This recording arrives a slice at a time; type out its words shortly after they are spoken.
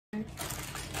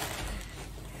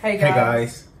Hey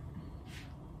guys.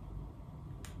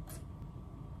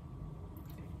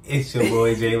 It's your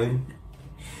boy Jalen.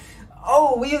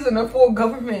 Oh, we using the full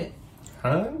government.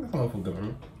 Huh? That's not full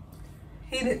government.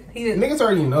 He did. Niggas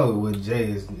already know what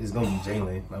Jay is gonna be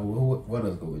Jalen. Like what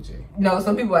else go with Jay? No,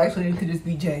 some people actually could just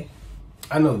be Jay.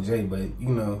 I know Jay, but you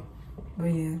know. But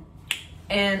yeah.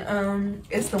 And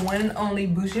it's the one and only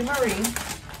Bougie Marie.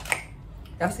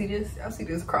 Y'all see this? Y'all see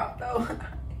this crop though?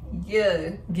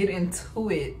 Yeah, get into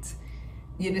it.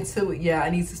 Get into it. Yeah, I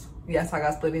need to. Yes, I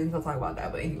got split ends. I'll talk about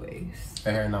that. But anyways,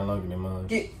 That hair not longer than mine.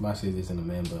 My shit is in the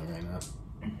man bun right now.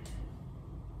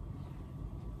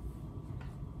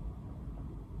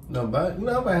 No, but you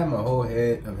know, if I had my whole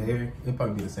head of hair, it'd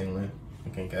probably be the same length. I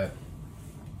can't cap.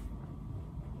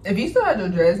 if you still had your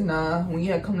dress, nah. When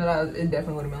you had come to that, it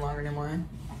definitely would have been longer than mine.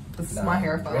 This is my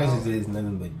hair follicles. Dresses is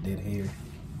nothing but dead hair.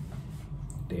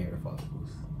 Dead hair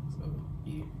follicles. So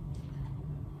yeah.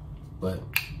 But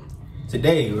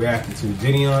today we're reacting to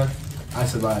JiDion. I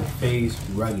survived FaZe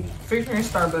rugging. Featuring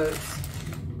Starbucks.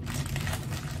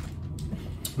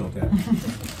 Okay.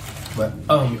 But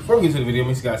before we get to the video,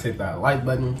 make sure you guys hit that like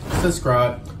button,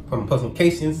 subscribe for my post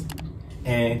notifications,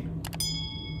 and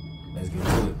let's get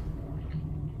into it.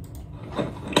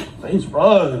 FaZe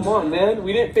rug. Come on, man.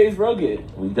 We didn't FaZe rug it.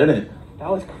 We didn't. That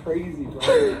was crazy,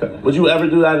 bro. Would you ever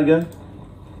do that again?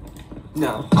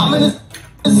 No. I'm in this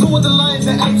with the lions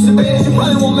and apes and bears. You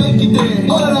probably won't make it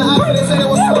there. All of the happiness and it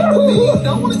was up with me.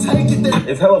 Don't want to take it there.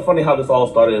 It's hella funny how this all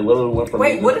started. It literally went from.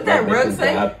 Wait, what did that rug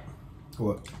say?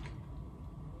 What?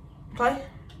 Play.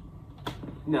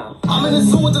 No. I'm in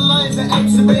this with the lions and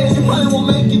apes and bears. You probably won't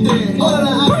make it there. All of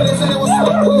the happiness and it was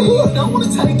up with me. Don't want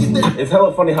to take it there. It's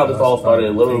hella funny how this all started.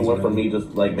 It literally went from me just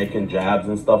like making jabs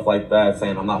and stuff like that,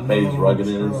 saying I'm not FaZe rugging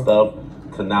it and stuff,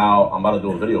 to now I'm about to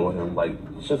do a video with him. Like,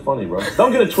 it's just funny, bro.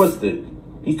 Don't get it twisted.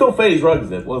 He still FaZe rugs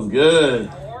it. What's good?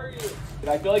 How are you? But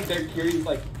I feel like they're curious,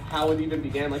 like, how it even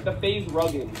began. Like, the FaZe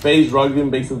rugging. FaZe rugging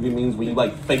basically means when you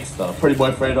like fake stuff. Pretty boy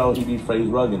Fredo, he be FaZe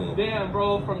rugging it. Damn,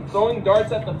 bro. From throwing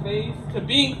darts at the FaZe to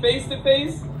being face to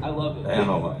face, I love it. Damn.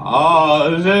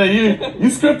 Oh shit, you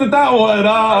scripted that one.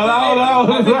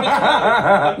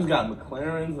 He's got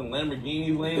McLarens and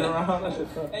Lamborghinis laying around. That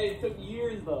shit's tough. Hey, it took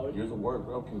years, though. Years of work,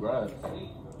 bro. Congrats.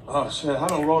 Oh shit, I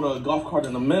haven't rode a golf cart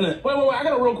in a minute. Wait, I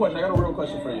got a real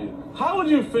question. for you. How would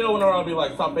you feel when I'll be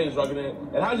like, stop FaZe rugging it?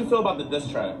 And how would you feel about the diss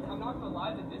track? I'm not gonna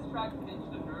lie, the diss track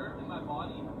pinched a nerve in my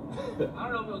body. I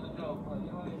don't know if it was a joke, but you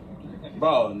know what I mean?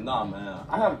 Bro, nah, man.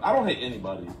 I don't hate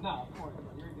anybody. No, of course,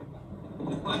 you're a good guy.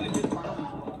 Just find a good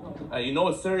part. Hey, you know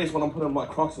it's serious when I'm putting my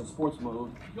Crocs in sports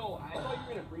mode. Yo, I thought you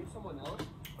were gonna bring someone else.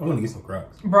 I want to get some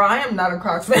Crocs. Bro, I am not a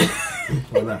Crocs fan.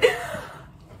 Why not?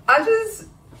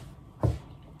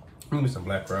 Give me some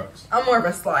black Crocs. I'm more of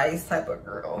a slice type of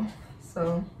girl.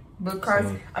 So, but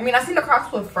Crocs, I mean, I seen the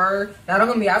Crocs with fur. Now, don't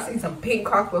gonna be, I seen some pink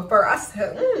Crocs with fur. I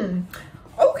said,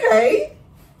 okay.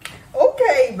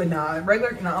 Okay, but nah,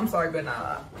 regular, no, I'm sorry, but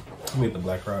nah. Give me the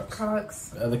black Crocs. Crocs.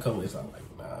 The other colors, I'm like,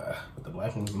 nah. But the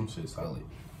black ones, them shit solid.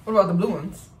 What about the blue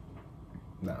ones?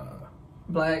 Nah.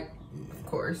 Black, Yeah. of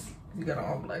course. You got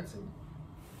all black too.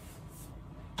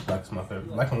 Black's my favorite.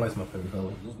 Black and white's my favorite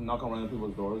color. Just knock on random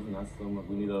people's doors and ask them, like,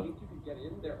 we need a... I think you could get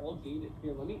in. They're all gated.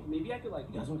 Here, maybe I could, like...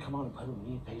 You guys want to come out and play with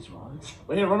me and FaZe rugs?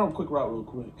 Wait, here, run a quick route real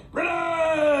quick.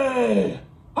 Ready!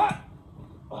 Hot!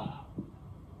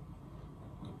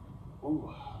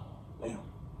 Ooh. Damn.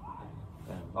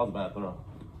 Damn, that was a bad throw.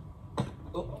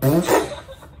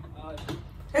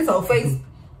 His whole face.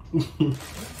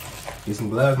 Get some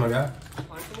gloves, my guy.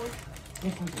 Find someone?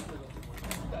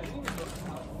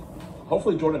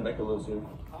 Hopefully Jordan Becker lives here.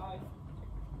 Hi.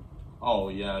 Oh,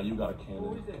 yeah, you got a Who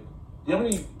cannon. is it? Do you have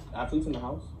any athletes in the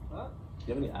house? Huh? Do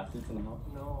you have any athletes in the house?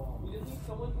 No. We just need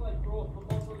someone to, like, throw a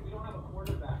football for. We don't have a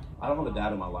quarterback. I don't have a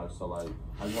dad in my life, so, like,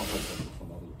 I just want to play with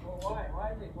somebody. Well, why?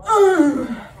 Why is it?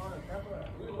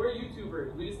 We're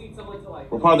YouTubers. We just need someone to,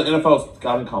 like... We're part of the NFL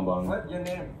scouting combine. What's your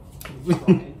name?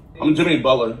 I'm Jimmy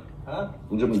Butler. Huh?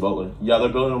 I'm Jimmy Butler. Yeah, they're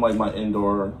building like my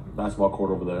indoor basketball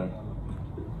court over there.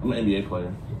 I'm an NBA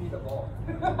player. Give me the ball.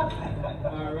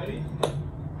 Ready?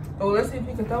 Oh, let's see if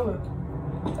he can throw it.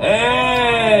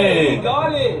 Hey! You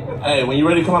got it! Hey, when you're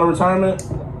ready to come out of retirement,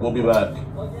 we'll be back.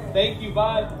 Thank you,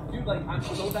 bye. Dude, like, I'm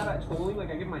so bad at trolling. Like,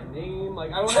 I give my name.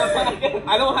 Like, I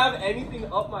don't have anything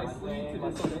up my sleeve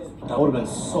to just... That would have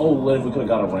been so lit if we could have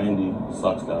got a Randy.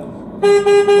 Sucks, guys.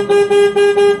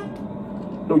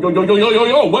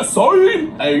 Yo, West Side!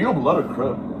 Hey, you're a blood or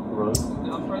crip, bro.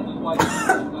 I'm friends with white.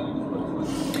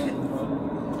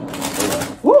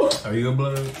 Woo! Are you a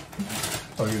blood?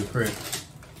 Or are you a prick?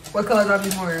 What color are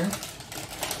you wearing?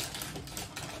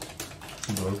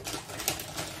 Blue.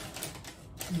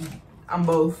 I'm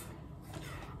both.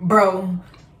 Bro,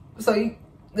 so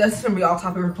that's gonna be off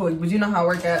topic real quick, but you know how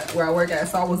where I work at,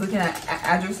 so I was looking at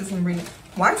addresses and reading.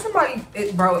 Why somebody,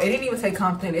 bro, it didn't even say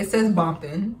Compton, it says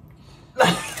Bompton. Like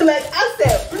I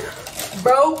said,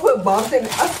 bro, put Bompton.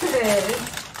 I said,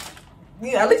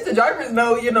 yeah, at least the drivers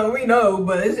know, you know, we know,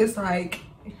 but it's just like,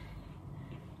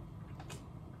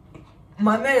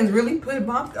 my man's really put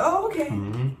Bompton. Oh, okay.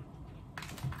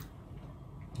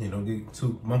 You don't get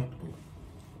too comfortable.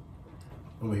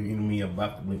 Over here eating me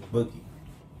about to make bookie.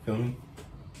 Feel me?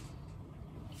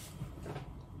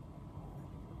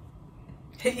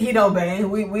 He don't bang.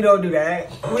 We don't do that.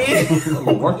 We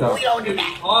don't do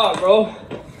that. Ah, bro.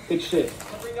 Big shit.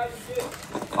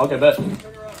 Okay, bet.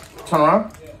 Turn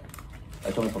around. Yeah.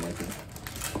 I told me from my team.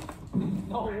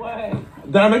 No way.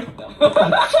 Did I make?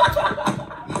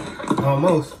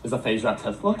 Almost. Is a FaZe rap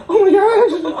Tesla? Oh my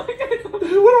gosh! What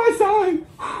do I sign?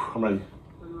 I'm ready.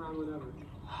 Turn around, whatever.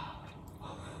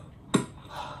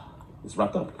 It's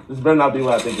wrapped up. This better not be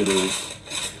what I think it is.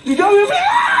 You got me!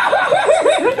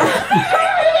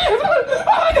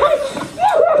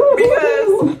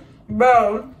 Because,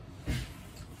 bro,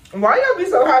 why y'all be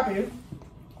so happy?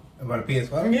 About a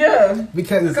PS5? Yeah.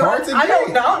 Because it's hard to get. I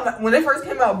don't know. When they first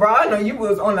came out, bro, I know you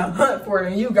was on the hunt for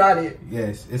it and you got it.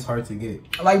 Yes, it's hard to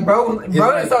get. Like, bro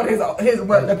just on his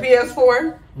what, the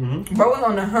PS4? Bro was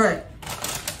on the hunt.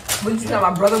 But you see how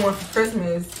my brother went for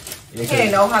Christmas. Yeah, He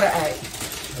ain't know how to act.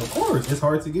 Of course, it's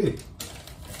hard to get.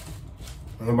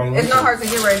 It's not hard to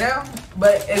get right now,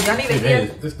 but if y'all need a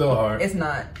gift, It's still hard. it's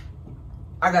not.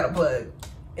 I got a plug.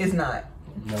 It's not.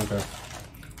 Okay.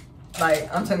 Like,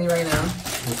 I'm telling you right now.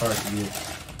 It's hard to get.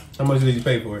 How much did you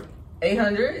pay for it?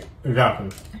 800. Exactly.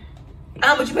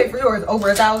 How much you pay for yours? Over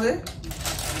 1,000.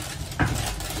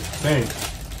 Dang.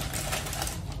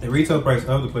 The retail price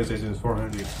of the PlayStation is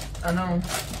 $400. I know.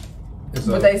 It's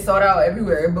But they sold out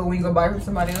everywhere. But when you go buy from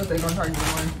somebody else, they're gonna charge you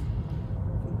more.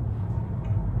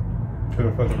 to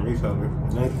the fucking reseller.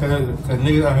 Cause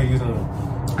niggas out here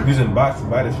using bots to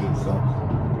buy the shit, so.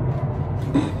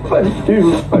 Thank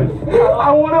you.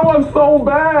 I wanted one so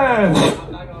bad.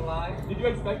 I'm not gonna lie. Did you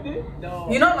expect it? No.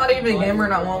 You know I'm not even a gamer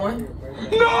and I want one.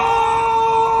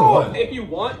 No! For what? If you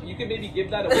want, you can maybe give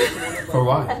that away to one of For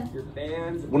what? your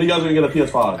fans. When are you guys gonna get a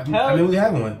PS5? I mean, we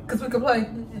have one. Cause we could play.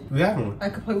 We have one. We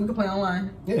could play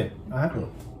online. Yeah, I have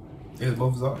one. It's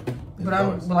both are.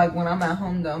 But like when I'm at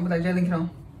home though, but like Jalen can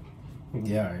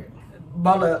Yeah, alright.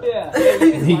 ball up. Yeah.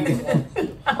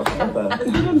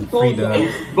 Free dub.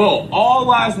 Bro, all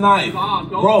last night. Stop,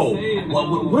 don't Bro, say it,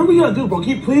 what are we gonna do, bro? Can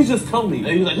you please just tell me? And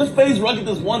he's like, just FaZe Rugged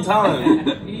this one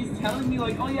time. He's telling me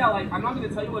like, oh yeah, like I'm not gonna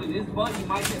tell you what it is, but you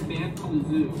might get banned from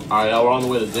Zoo. Alright, we're on the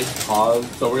way to Dick's Pause.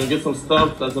 So we're gonna get some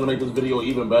stuff that's gonna make this video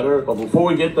even better. But before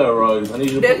we get there, Ruggs, I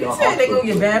need you to put Did me you on say they gonna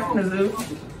Oxford. get banned from the zoo?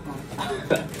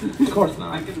 Of course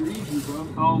not. I can read you, bro.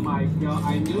 Oh my god,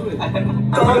 I knew it.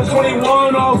 Turn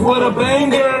 21 off with a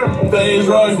banger. FaZe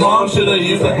Rugg's mom should have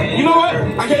used it. You know what?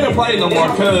 I can't even play it no more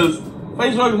because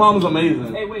FaZe Rugg's mom is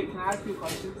amazing. Hey, wait, can I ask you a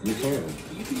question? You can. Do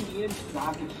you think me and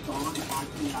Savage Sean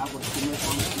actually have like similar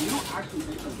comments? You don't actually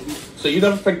make the video. So you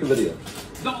never picked the video.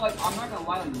 No, like I'm not gonna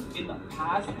lie, like in the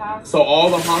past. So all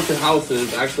the haunted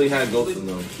houses actually had ghosts in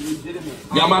them. Legitimate.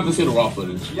 Yeah, I'm gonna have to see the raw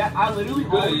footage. Yeah, I literally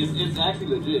have. It's actually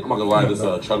legit. I'm not gonna lie, this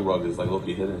chug rug is like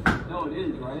low-key hidden. No, it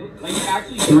is, right? Like you're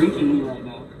actually drinking me right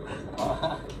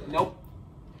now. Nope.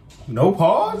 No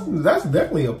pause? That's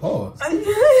definitely a pause. Pause.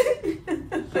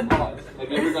 Have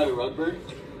you ever got a rug bird?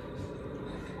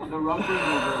 The rug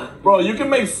bird. Bro, you can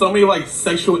make so many like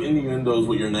sexual innuendos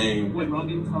with your name. With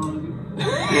rugged tongue.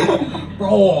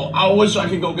 Bro, I wish I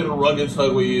could go get a rugged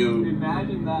tug with you.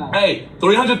 Imagine that. Hey,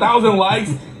 300,000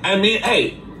 likes, and me,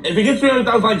 hey, if it gets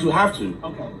 300,000 likes, you have to.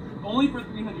 Okay. Only for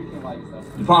 300K likes though.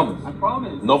 You promise? I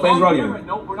promise. No FaZe rugging.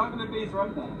 No, we're not gonna FaZe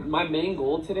rug that. My main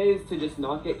goal today is to just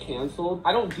not get canceled.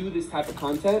 I don't do this type of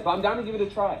content, but I'm down to give it a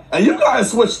try. And you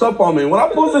guys switched up on me. When I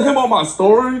posted him on my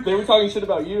story, They were talking shit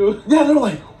about you. yeah, they were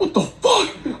like, what the fuck?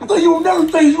 I thought you would never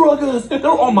FaZe rug us. They were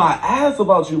on my ass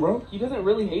about you, bro. He doesn't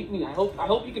really hate me. I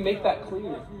hope you can make that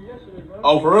clear.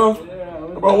 Oh, for real?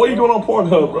 Yeah. Bro, what are you doing on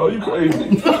Pornhub, bro? You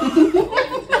crazy.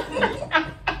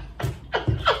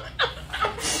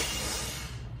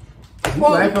 You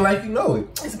laughing like you know it.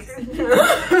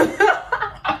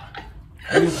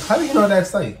 How do you know that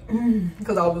site?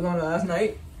 Because I was on it last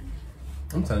night.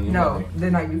 I'm telling you, No, money.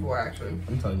 the night before actually.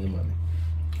 I'm telling you, money.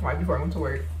 Right before I went to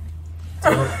work.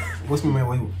 So what's my man?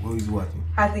 What was you watching?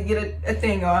 I had to get a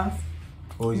thing off.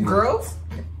 What was you Girls?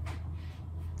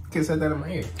 Can't say that in my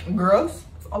ear. Girls?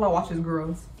 All I watch is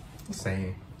girls.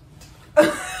 Same.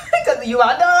 Because you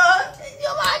my dog. You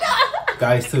my dog.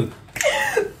 Guys too.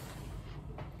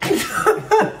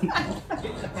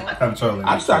 I'm trolling.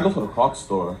 Actually, I go to the Crocs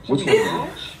store. Which one?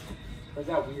 Or is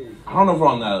that weird? I don't know if we're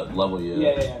on that level yet.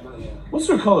 Yeah. What's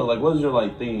your color? Like, what is your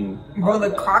like theme? Bro,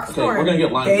 the Crocs Okay, store we're gonna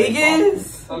get lime green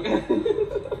Vegas. Okay. I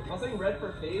was saying red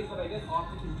for FaZe, but I guess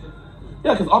optics is just.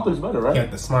 Yeah, because optics better, right?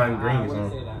 Got the slime I greens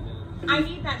wouldn't say on. that, man. I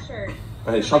need that shirt.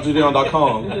 Hey,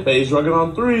 shopjidion.com. FaZe rugged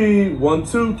on 3. 1,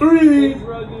 2, 3.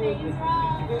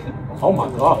 Oh my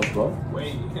gosh, bro.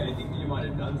 Wait, I think you might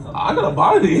have done something. I gotta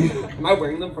buy these. Am I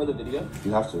wearing them for the video?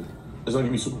 You have to. It's gonna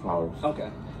give me superpowers. Okay.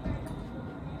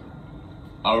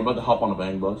 We're about to hop on the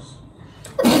bang bus.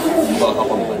 We're about to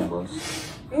hop on the bang bus.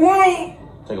 Why?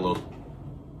 Take a look.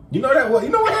 You know that what? You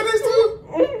know what that is too?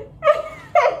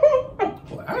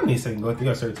 Well, I don't need to go through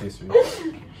your search history.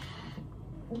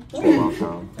 What's going on,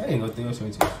 Tom? I ain't go through your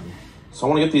search history. So I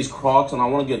want to get these Crocs and I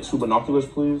want to get 2 binoculars,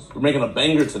 please. We're making a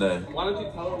banger today. Why don't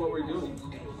you tell her what we're doing?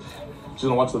 She's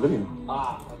gonna watch the video.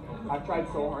 I've tried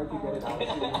so hard to get it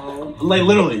out. Like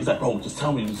literally, he's like, bro, just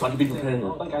tell me so I can be prepared.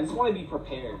 Like, I just want to be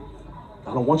prepared.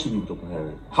 I don't want you to be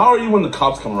prepared. How are you when the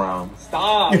cops come around?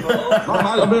 Stop, bro.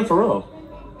 I'm being for real.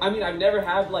 I mean, I've never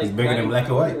had like. It's bigger than black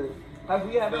and white. Have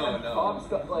we ever had pop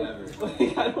stuff like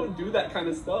I don't do that kind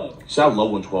of stuff. See, I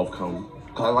love when 12 come.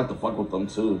 Cause I like to fuck with them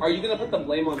too. Are you gonna put the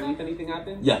blame on me if anything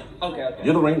happens? Yeah. Okay.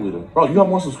 You're the ringleader. Bro, you have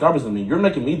more subscribers than me. You're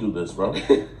making me do this, bro.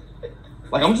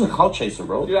 Like, I'm just a clout chaser,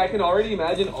 bro. Dude, I can already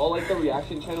imagine all like the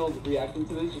reaction channels reacting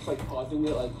to this, just like pausing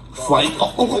it, like. Like,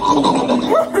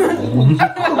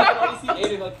 I see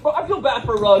Aiden like, bro, I feel bad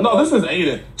for Rug. no, this is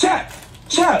Aiden. Chat.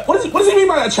 What does he mean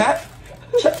by that, chat?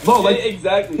 Bro, like,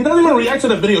 exactly. he doesn't even react to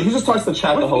the video. He just talks to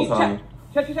chat the whole time.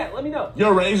 Chat, let me know.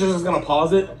 Your rage is just gonna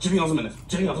pause it. JiDion's a menace.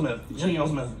 JiDion's a menace.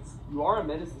 JiDion's a menace. You are a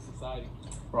menace to society.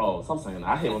 Bro, stop saying that.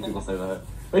 I hate when people say that.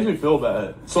 Makes me feel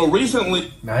bad. So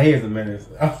recently, Now here's a menace.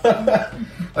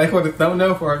 Like for the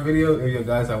thumbnail for our video, if you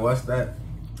guys have watched that,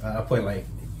 I put like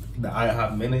the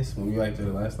IHOP menace when we went to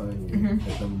the last time.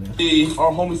 The thumbnail.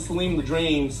 our homie Salim the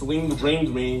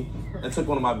dreamed me and took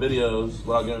one of my videos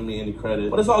without giving me any credit.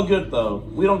 But it's all good though.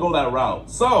 We don't go that route.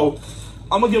 So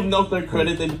I'm gonna give Note their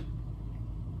credit. They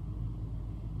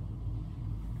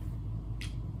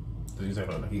These are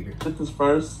on the heater. did this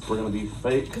first. We're gonna be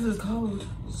fake. Cause it's cold.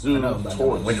 Zoo I know, but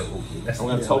torch. the window open. I'm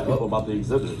gonna tell people about the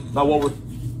exhibit. Now what we're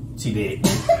She did.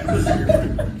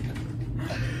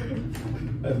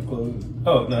 That's closed.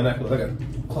 Oh no, not closed. I gotta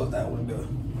close that window.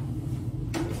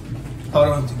 Hold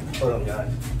on,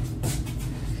 guys.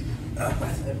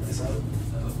 This out.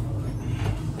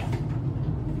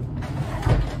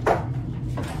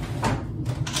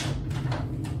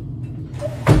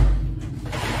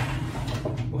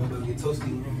 We'll go get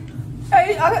toasty.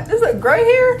 Hey, I got this. A gray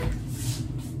hair.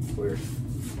 Where?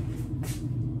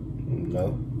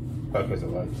 No. Probably because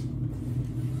of lights.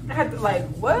 I had to like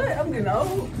what? I'm getting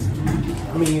old.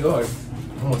 I mean, you are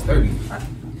almost 30.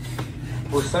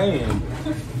 we're saying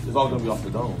it's all gonna be off the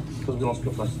dome because we don't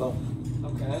skip our stuff.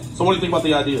 Okay. So what do you think about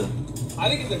the idea? I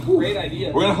think it's a great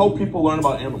idea. We're gonna help people learn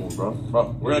about animals, bro.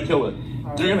 We're gonna kill it.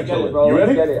 You're gonna kill it. Bro. You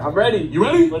ready? Let's get it. I'm ready. You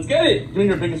ready? Let's get it. Give me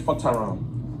your biggest fuck Tyrone.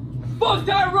 Fuck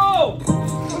Tyrone!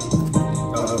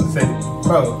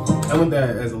 Bro, I went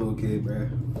there as a little kid, bro.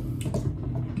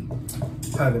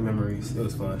 Positive memories. It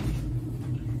was fun.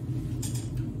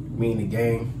 Me and the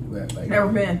gang. We had, like,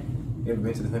 Never been. You ever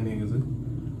been to the San Diego Zoo?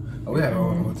 Oh, we had our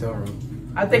own hotel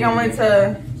room. I think I went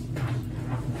to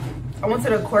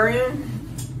the aquarium,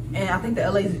 and I think the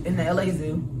LA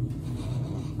Zoo.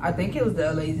 I think it was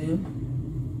the LA Zoo.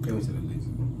 It was to the Zoo.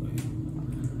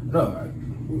 No,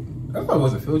 I thought it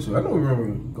was a field trip. I don't remember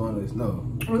going to this. No.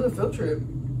 It was a field trip.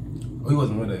 Oh, he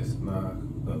wasn't with us. Nah.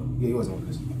 Yeah, he wasn't with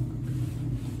us.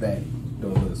 That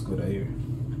don't let us go that year.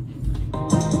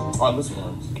 Alright, listen,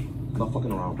 guys. Not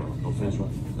fucking around, bro. No FaZe right.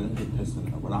 We're gonna get pissed in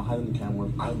it. We're not hiding the camera.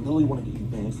 I really want to get you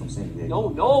banned from San Diego.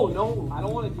 No. I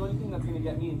don't want to do anything that's gonna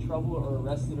get me in trouble or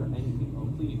arrested or anything. Oh,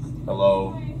 please.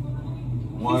 Hello.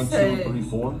 1, 2, said- 3,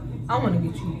 4. I want to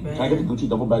get you Can I get the banned. Gucci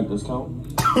double bag discount?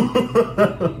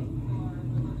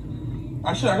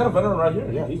 Actually, I got a veteran right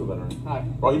here. Yeah, he's a veteran. Hi.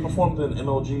 Bro, he performed in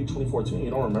MLG 2014. You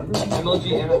don't remember?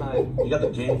 MLG Anaheim. You got the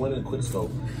game winning quick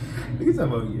scope. You can talk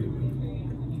about you.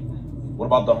 What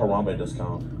about the Harambe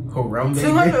discount? Harambe.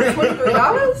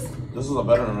 $223? This is a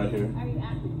veteran right here. Are you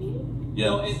active duty? Yeah.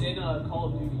 No, in Call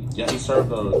of Duty. Yeah, he served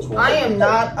the tour. I am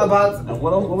not about. And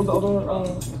what else? What was the other?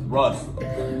 Rust.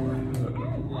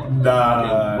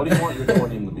 Nah. What do you want your tour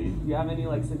name to be? Do you have any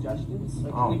like suggestions?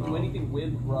 Like, I can we don't do know. anything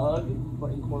with Rug,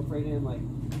 but incorporate in like?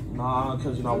 Nah,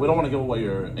 because we don't want to give away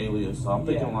your alias. So I'm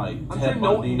thinking like I'm Ted sure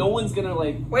Bundy. no one's gonna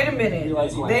like. Wait a minute. You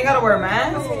like They ain't gotta wear a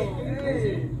mask.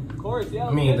 course, yeah.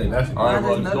 I mean, that's All right,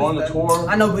 bro. Just go on the tour.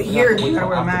 I know, but here you gotta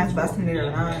wear a After mask. the That's tour. in there.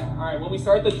 All right, when we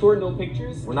start the tour, no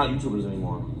pictures. We're not YouTubers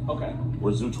anymore. Okay.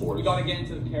 We're zoo tours. We gotta get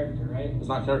into the character, right? It's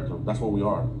not character. That's what we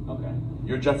are. Okay.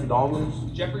 You're Jeffrey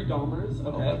Dahmer's. Jeffrey Dahmer's. Okay.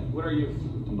 Okay. What are you?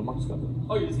 I'm DeMarcus Cousins.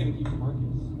 Oh, you're just gonna keep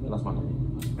DeMarcus. Yeah, that's my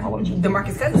name. I want to change.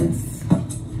 DeMarcus Cousins.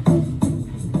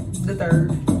 The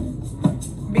third.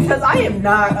 Because I am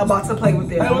not about to play with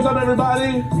this. Hey, what's up,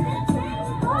 everybody?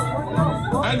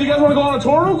 Hey, do you guys want to go on a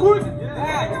tour real quick?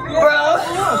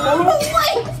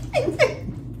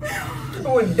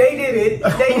 Bro. They did it.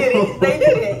 They did it. They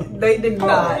did it. They did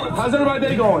not. How's everybody's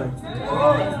day going?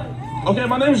 Okay,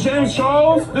 my name is James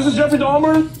Charles. This is Jeffrey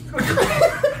Dahmer.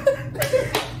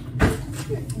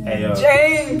 Hey,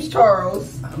 James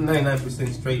Charles. I'm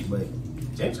 99% straight, but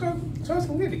James Charles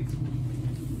can get it.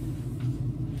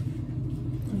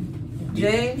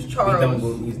 James Beat them Charles.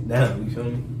 goalies down, you feel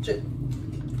me?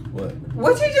 What?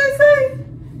 What you just say?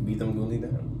 Beat them goalies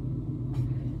down.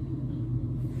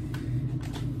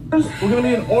 We're gonna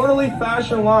be in orderly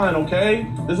fashion line, okay?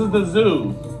 This is the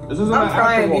zoo. This isn't I'm an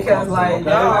crying actual because, concert, like, okay?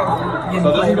 y'all getting So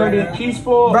this played is gonna right be now. a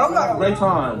peaceful, Bro, no. great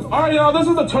time. All right, y'all. This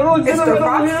is the turtle It's exhibit the right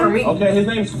rocks over here. for me. Okay, his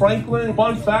name's Franklin.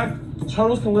 Fun fact: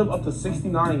 turtles can live up to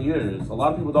 69 years. A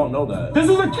lot of people don't know that. This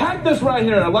is a cactus right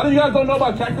here. A lot of you guys don't know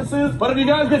about cactuses, but if you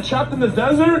guys get trapped in the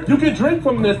desert, you can drink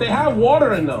from this. They have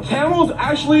water in them. Camels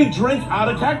actually drink out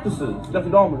of cactuses.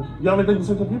 Jeffrey Dahmer, you have anything to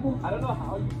say to people? I don't know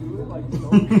how you do it. Like, so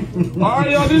All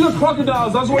right, y'all. These are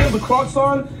crocodiles. That's why you have the Crocs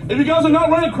on. If you guys are not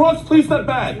wearing Crocs, please step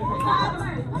back.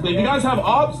 If you guys have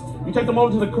ops, you take them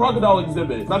over to the crocodile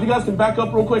exhibit. Now, if you guys can back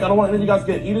up real quick, I don't want any of you guys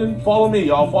to get eaten. Follow me,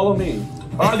 y'all. Follow me.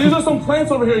 All right, these are some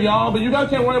plants over here, y'all, but you guys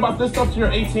can't worry about this stuff till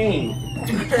you're 18.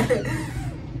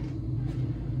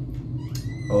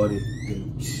 Hold it.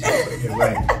 Get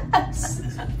right.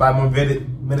 5 more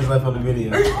minutes left on the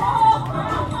video.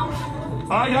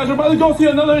 All right, guys, we're about to go see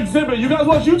another exhibit. You guys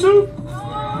watch YouTube?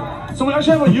 So we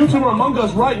actually have a YouTuber among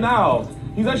us right now.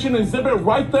 He's actually in an exhibit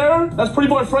right there. That's Pretty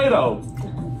Boy Fredo.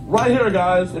 Right here,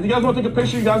 guys. If you guys want to take a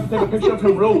picture, you guys can take a picture of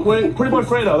him real quick. Pretty Boy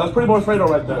Fredo. That's Pretty Boy Fredo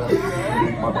right there.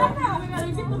 My bad.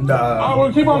 Nah. All right, we're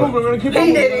gonna keep on moving. We're gonna keep on He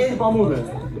moving. did We're gonna it. keep on moving.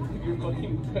 you're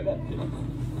fucking good at this.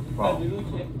 Bro. I literally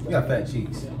can't. You got fat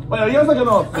cheeks. Wait, you guys like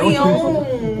enough? All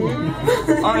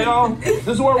right, y'all. This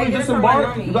is where we Hey, you're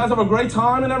disembark. from You guys have a great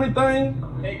time and everything.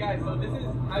 Hey guys, so this is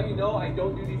how you know I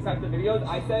don't do these types of videos.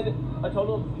 I said a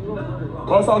total of 0 words.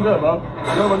 Bro, it's all good, bro. You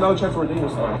have another chance to redeem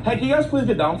yourself. Hey, can you guys please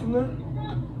get down from there?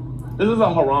 This is a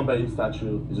Harambe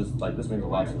statue. It's just like, this means a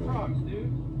lot to me. Crocs,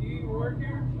 dude. Do you work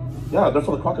here? Yeah, they're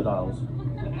for the crocodiles.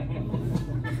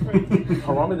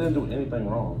 Harambe didn't do anything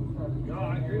wrong. No,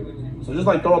 I agree with you. So just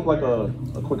like throw up like a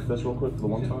quick fist real quick for the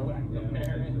one time.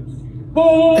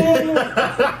 Boom!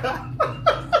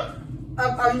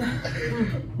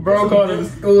 Bro called it a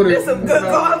scooter. It's some good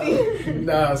coffee.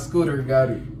 Nah, Scooter got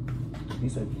it. He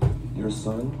said, your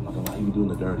son, I'm not gonna lie, he be doing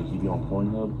the dirty. He be on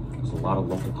Pornhub. There's a lot of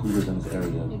local cougars in this area.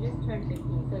 You just turned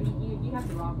 15, so you have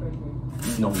the wrong person.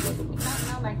 No, he doesn't.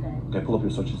 Not like that. Okay, pull up your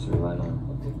search history right now.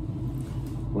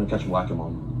 We're gonna catch him whacking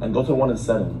on. And go to the one in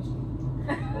settings.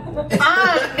 I'm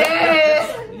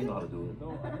dead. You know how to do it.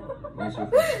 Let me see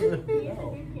if- Yes,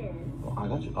 you can. Oh, I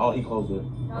got you. Oh, he closed it. No,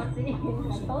 see, I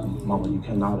told you. Mama, you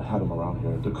cannot have him around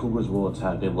here. The cougars will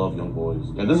attack. They love young boys.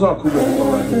 Yeah, this is our cougar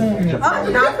right here.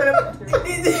 I'm not gonna.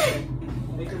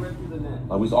 Make it run through the net.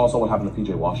 Like, we saw what happened to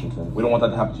PJ Washington. We don't want that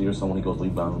to happen to your son when he goes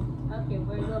league bound. Okay,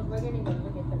 we're gonna go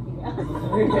look at something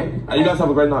else. Hey, you guys have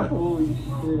a great night. Holy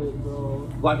shit, bro.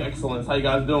 Black excellence. How you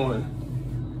guys doing?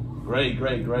 Great,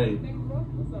 great, great.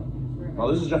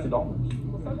 Oh, this is Jeffrey Dahmer.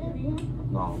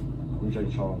 No, I'm Jay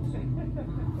Charles.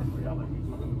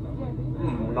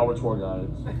 No, we're tour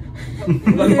guides. You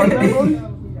guys Spider-Man, Brody? You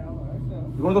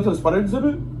want to go to the spider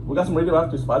exhibit? We got some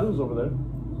radioactive spiders over there.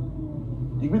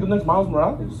 You can be the next Miles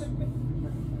Morales.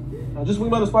 Just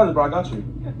swing by the spiders, bro. I got you.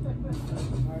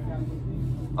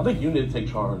 I think you need to take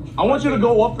charge. I want you to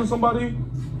go up to somebody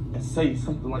and say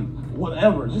something like,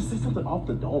 whatever. Just say something off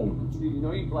the dome. Dude, you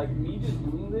know, like me just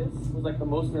doing this was like the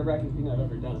most nerve-wracking thing I've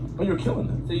ever done. But you're killing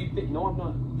it. So you think? No, I'm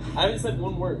not. I haven't said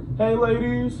one word. Hey,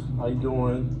 ladies. How you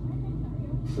doing?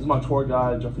 This is my tour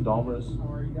guide, Jeffrey Dahmer.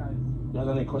 How are you guys? You guys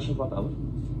have any questions about the elephants?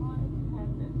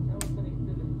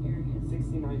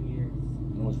 69 years.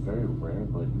 You know, it's very rare,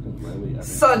 but you can rarely ever...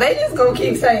 So they just gonna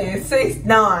keep saying 6'9".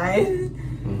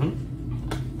 Mm-hmm.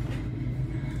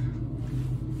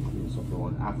 So for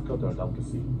in Africa, they're a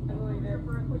delicacy.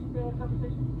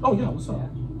 Oh, yeah, what's up?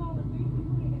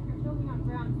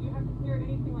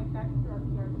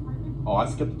 Oh, I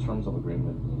skipped the terms of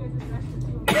agreement.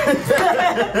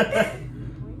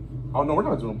 Oh, no, we're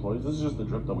not doing employees. This is just the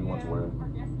drip that we want to wear.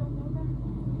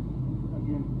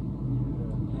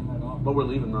 But we're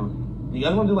leaving though. You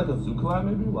guys want to do like a zoo collab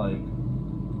maybe? Like,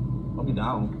 I'll be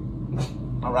down.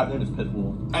 My rap name is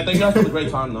Pitbull. Hey, thank you guys for the great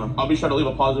time though. I'll be sure to leave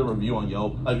a positive review on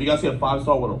Yelp. Like, if you guys see a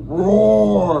 5-star with a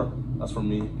roar, that's from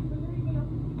me.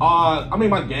 I mean,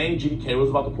 my gang, GDK, was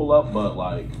about to pull up, but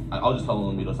like, I'll just tell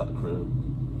them to meet us at the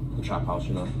crib. The trap house,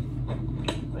 you know.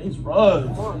 FaZe Rug.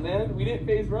 Come on, man. We didn't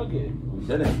FaZe Rug it. We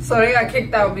didn't. So they got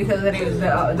kicked out because it was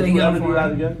the Did you ever do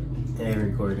that uniform. again? Ain't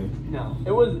recording. No.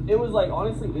 It was like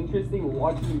honestly interesting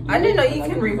watching you do I didn't know it, you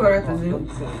and can I didn't record at know the how zoo.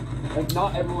 to say. Like,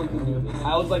 not everyone can do this.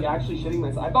 I was like actually shitting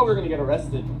myself. I thought we were gonna get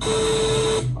arrested.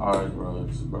 Alright,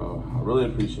 bro. I really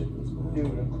appreciate this, man.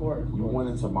 Dude, of course. You went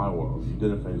into my world. You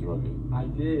did a FaZe Rug it. I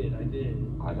did.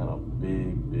 I got a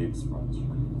big surprise for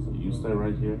you. So you stay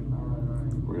right here.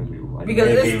 Alright. We're gonna be right Because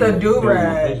here. it's the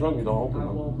do-rag. FaZe Rug me, don't open I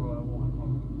them. won't, bro. I won't.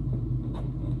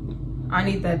 I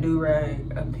need that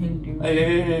do-rag, a pink do-rag.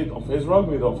 Hey, don't FaZe Rug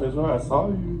me, don't FaZe Rug. I saw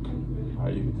you.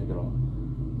 Alright, you can take it off.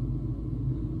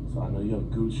 So I know you have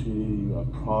Gucci, you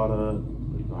have Prada,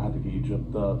 but you don't have to get you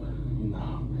dripped up.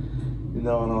 You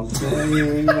know what I'm saying?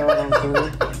 You know what I'm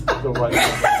saying? The right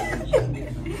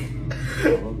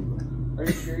Are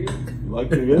you serious? You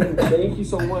like it again? Thank you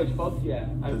so much. Fuck yeah.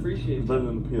 I appreciate It's it. better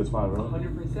than the PS5, right?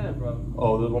 100%, bro.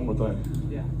 Oh, there's one more thing.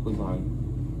 Yeah. Look behind you.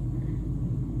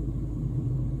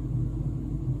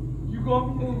 You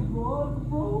got me a rug,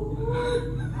 bro.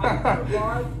 I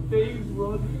survived FaZe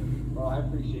Rug. Bro, I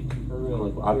appreciate you for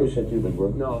real. I appreciate you, big bro.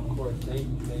 No, of course. Thank you.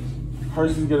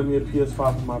 Hershey's getting me a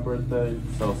PS5 for my birthday,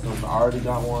 so since I already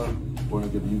got one, we're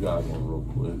gonna give you guys one real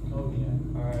quick. Oh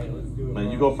yeah. All right, let's do it. Man,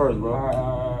 bro. you go first, bro.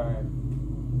 All right.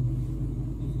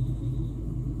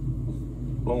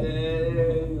 Boom.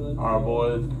 Hey, let's All right, go.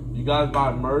 boys. You guys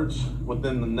buy merch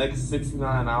within the next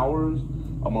 69 hours.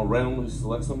 I'm gonna randomly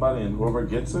select somebody, and whoever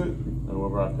gets it, and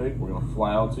whoever I pick, we're gonna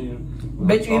fly out to you. We're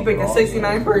Bet gonna you pick talk a it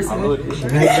 69 all. person. I really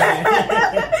appreciate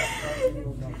it.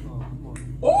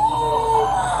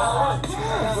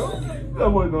 That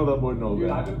boy know, Dude,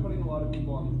 man. I've been putting a lot of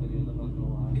people on these videos. I'm not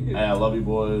gonna lie. Hey, I love you,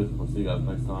 boys. We'll see you guys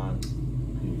next time.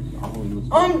 Peace.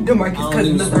 I'm DeMarcus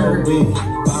Cousins the third.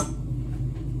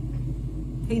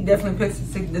 He definitely picks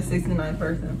the 69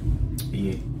 person.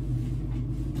 Yeah.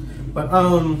 But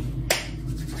out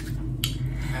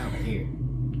here.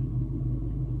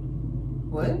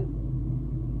 What?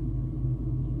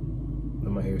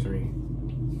 My ears ring.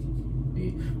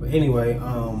 Yeah. But anyway, it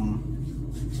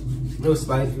was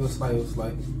slight.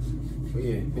 But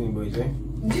yeah, Penny Boy J.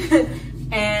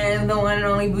 And the one and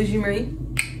only Bougie Marie.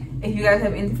 If you guys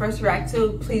have anything for us to react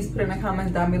to, please put in the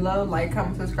comments down below. Like,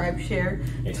 comment, subscribe, share,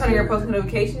 turn on your post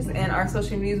notifications, and our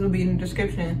social medias will be in the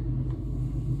description.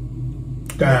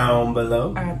 Down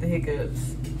below. I have the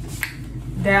hiccups.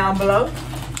 Down below.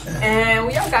 And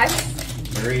we out, guys.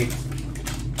 Marie.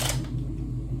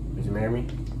 Would you marry me?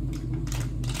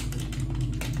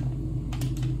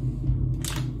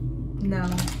 No.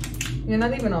 You're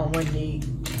not even on one knee.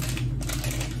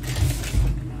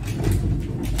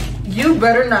 You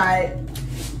better not.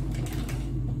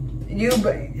 You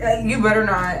better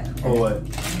not. Or what?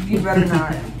 You better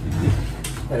not.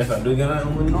 And if I do get out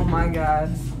on one knee? Oh my God.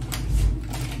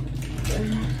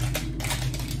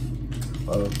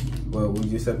 Well, would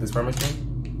you accept this promise ring?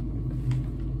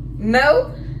 No,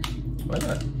 Why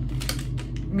not?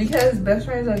 because best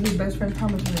friends are good best friends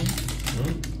promise me.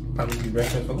 Probably be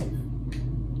best friends for life.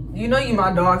 You know you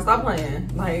my dog. Stop playing.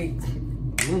 Like,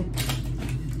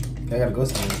 I gotta go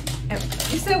somewhere.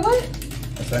 you said what?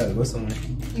 I said I gotta go somewhere.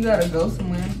 You gotta go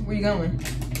somewhere. Where you going?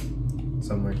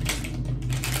 Somewhere.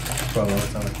 For a long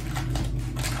time.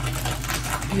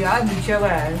 Yeah, I beat your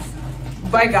ass.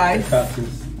 Bye, guys.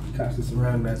 Cops is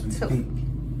surrounding as we speak.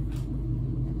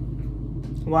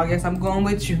 Well, I guess I'm going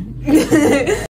with you.